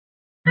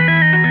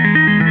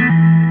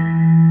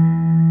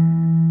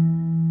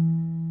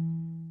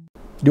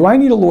Do I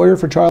need a lawyer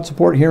for child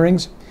support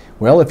hearings?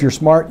 Well, if you're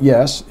smart,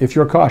 yes. If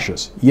you're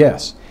cautious,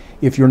 yes.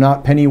 If you're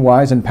not penny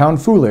wise and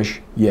pound foolish,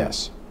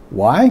 yes.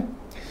 Why?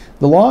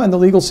 The law and the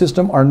legal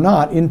system are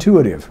not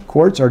intuitive.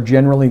 Courts are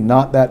generally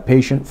not that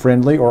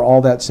patient-friendly or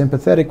all that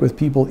sympathetic with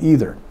people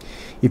either.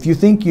 If you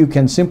think you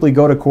can simply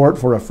go to court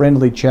for a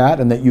friendly chat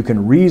and that you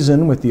can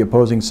reason with the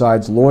opposing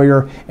side's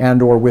lawyer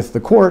and/or with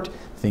the court,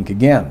 think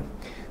again.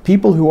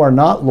 People who are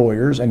not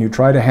lawyers and who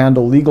try to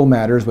handle legal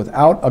matters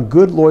without a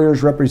good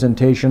lawyer's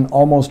representation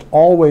almost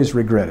always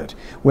regret it,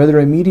 whether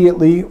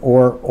immediately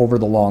or over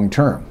the long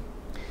term.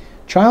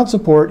 Child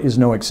support is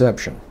no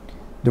exception.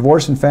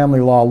 Divorce and family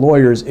law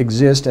lawyers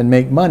exist and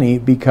make money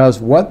because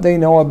what they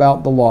know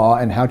about the law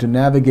and how to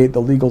navigate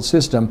the legal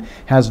system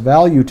has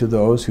value to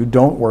those who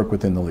don't work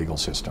within the legal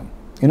system.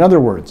 In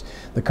other words,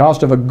 the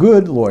cost of a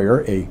good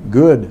lawyer,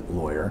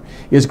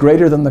 is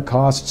greater than the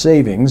cost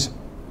savings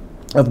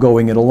of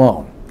going it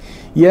alone.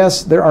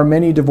 Yes, there are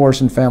many divorce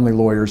and family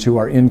lawyers who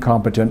are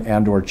incompetent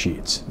and/or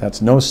cheats.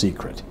 That's no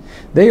secret.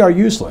 They are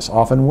useless,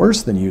 often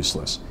worse than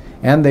useless.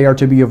 And they are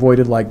to be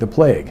avoided like the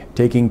plague.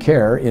 Taking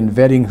care in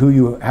vetting who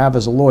you have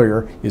as a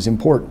lawyer is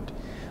important.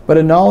 But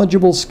a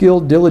knowledgeable,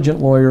 skilled,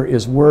 diligent lawyer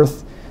is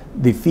worth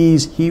the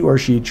fees he or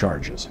she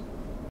charges.